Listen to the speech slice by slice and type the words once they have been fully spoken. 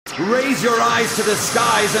Raise your eyes to the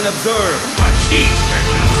skies and observe.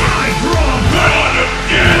 I draw blood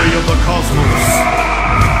again! Glory of the cosmos.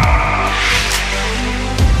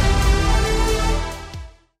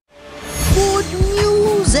 Good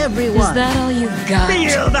news, everyone! Is that all you got?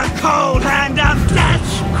 Feel the cold hand of death!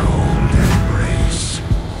 Cold embrace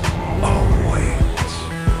awaits.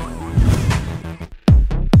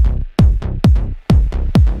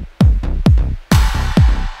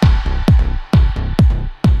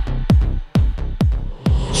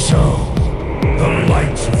 So, the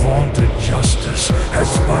light's vaunted justice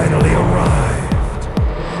has finally arrived.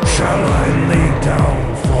 Shall I lay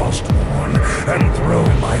down Frostborn and throw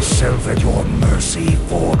myself at your mercy,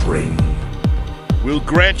 Fordring? We'll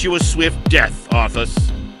grant you a swift death, Arthas.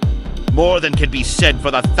 More than can be said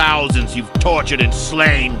for the thousands you've tortured and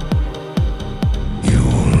slain.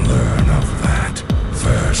 You'll learn of that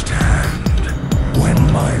firsthand. When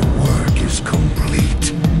my work is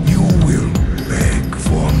complete, you will beg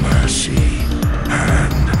for mercy,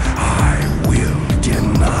 and I will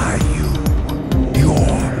deny you.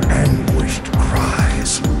 Your anguished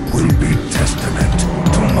cries will be testament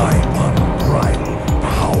to my unbridled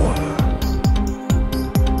power.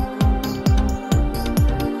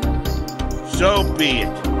 So be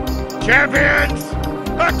it. Champions,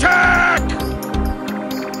 attack!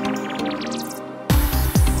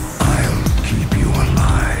 I'll keep you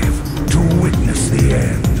alive to witness the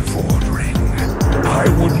end, Fordring. I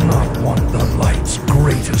would not want the light's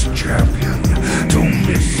greatest champion to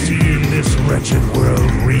miss seeing this wretched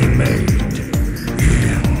world remade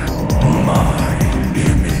in my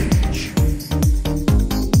image.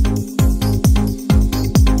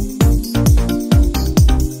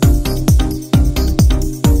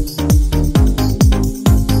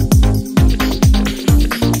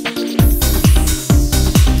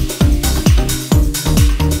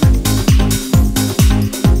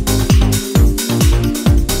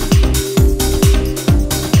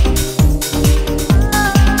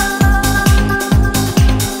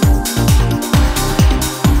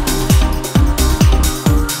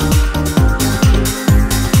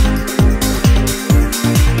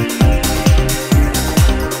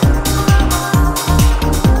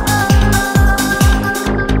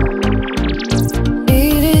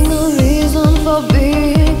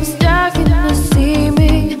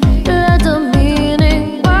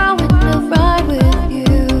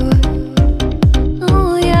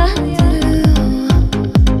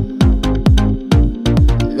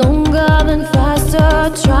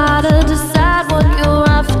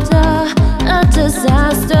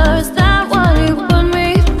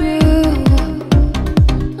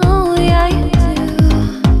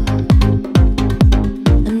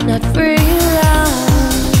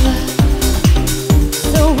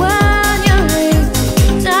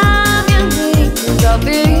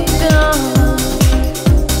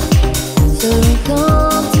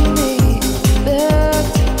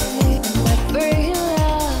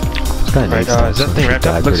 Is that thing wrapped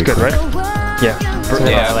up? Looks good, right? Yeah.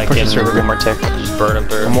 Yeah, I like push it. the server, one more tick. Just burn them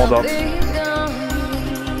through. I'm walled up.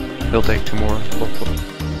 He'll take 2 more.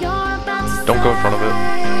 Don't go in front of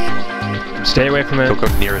it. Stay away from it. Don't go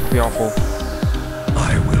near it. Be awful.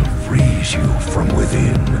 I will freeze you from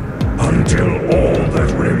within until all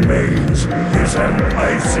that remains is an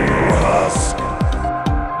icy husk.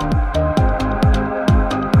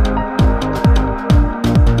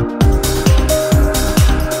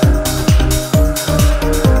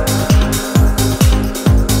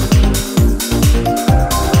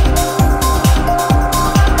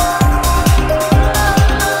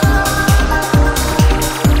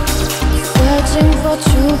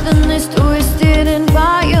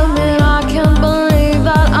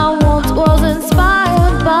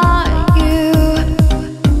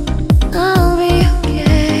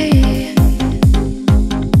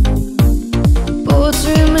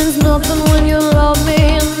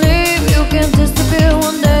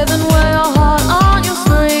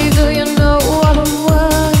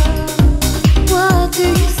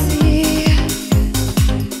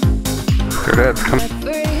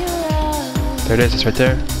 There it is, it's right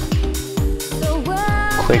there.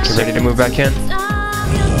 Quake's ready to move back in.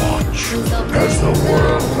 Watch as the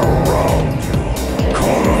world around you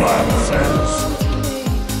collapses.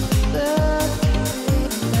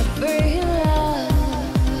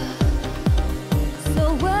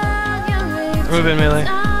 Move in, melee.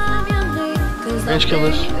 Range kill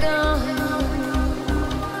this.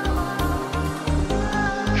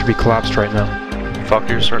 Should be collapsed right now. Fuck,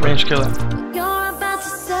 you're starting. Range kill it.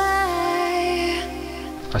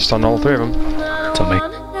 I stunned all 3 of them. Tell me.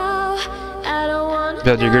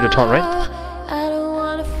 You're good to taunt, right?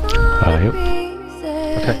 Yep.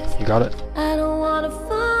 Okay, you got it. I don't wanna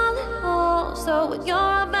fall at all, so what you're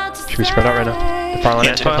about to Should we spread out right now? The file on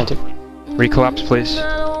it. Recollapse, please.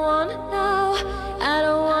 I don't wanna know, I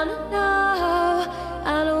don't wanna know,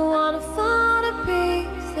 I don't wanna fall to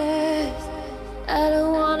pieces, I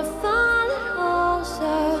don't wanna fall at all,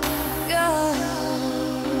 so go.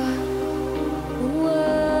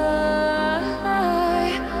 Why,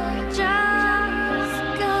 just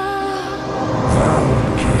go.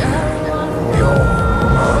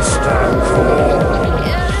 Must and fall.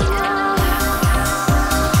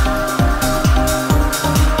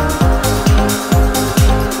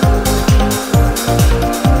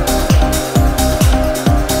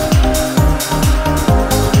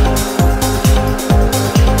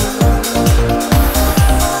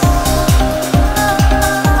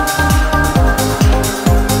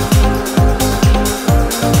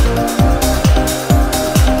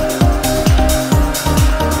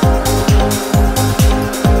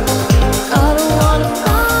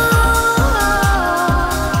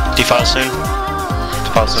 Defile soon.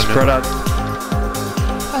 Defile soon. Spread out.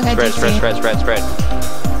 Spread.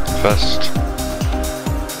 First.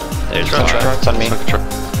 There's one. It's on me.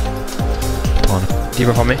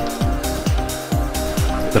 Debuff on me.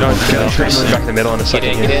 Back in the middle in a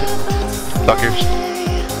second. Get in. Fuckers.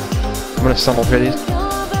 I'm gonna stumble through these.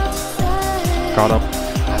 Got him.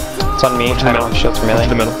 It's on me. To the middle. Shields for melee. To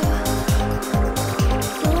the middle.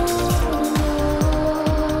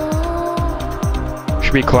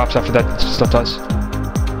 Should we collapse after that stuff does?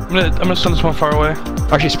 I'm gonna send this one far away.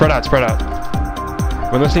 Actually, spread out.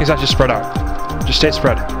 When those things out, just spread out. Just stay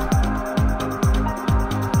spread.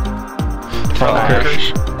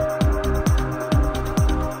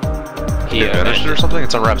 He finished it or something?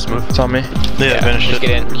 It's on Rep's move. It's on me. Yeah, finished it.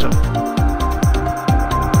 Get in.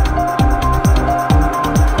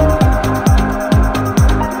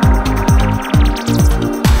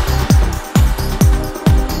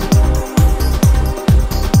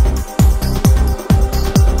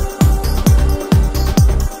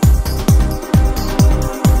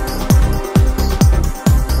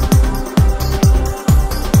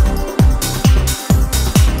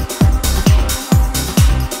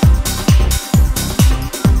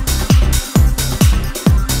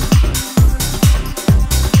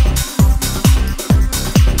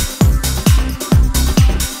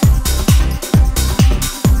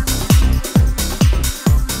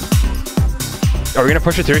 Are we gonna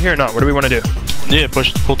push it through here or not? What do we want to do? Yeah,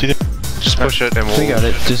 push. Pull through. Just push it and we'll... We got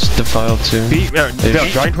it. Just defile too.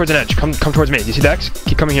 Drawing towards an edge. Come towards me. Do you see the X?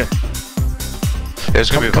 Keep coming here.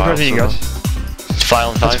 There's gonna be a come towards me, you guys.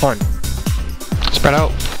 File and That's fine. Spread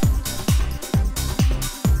out.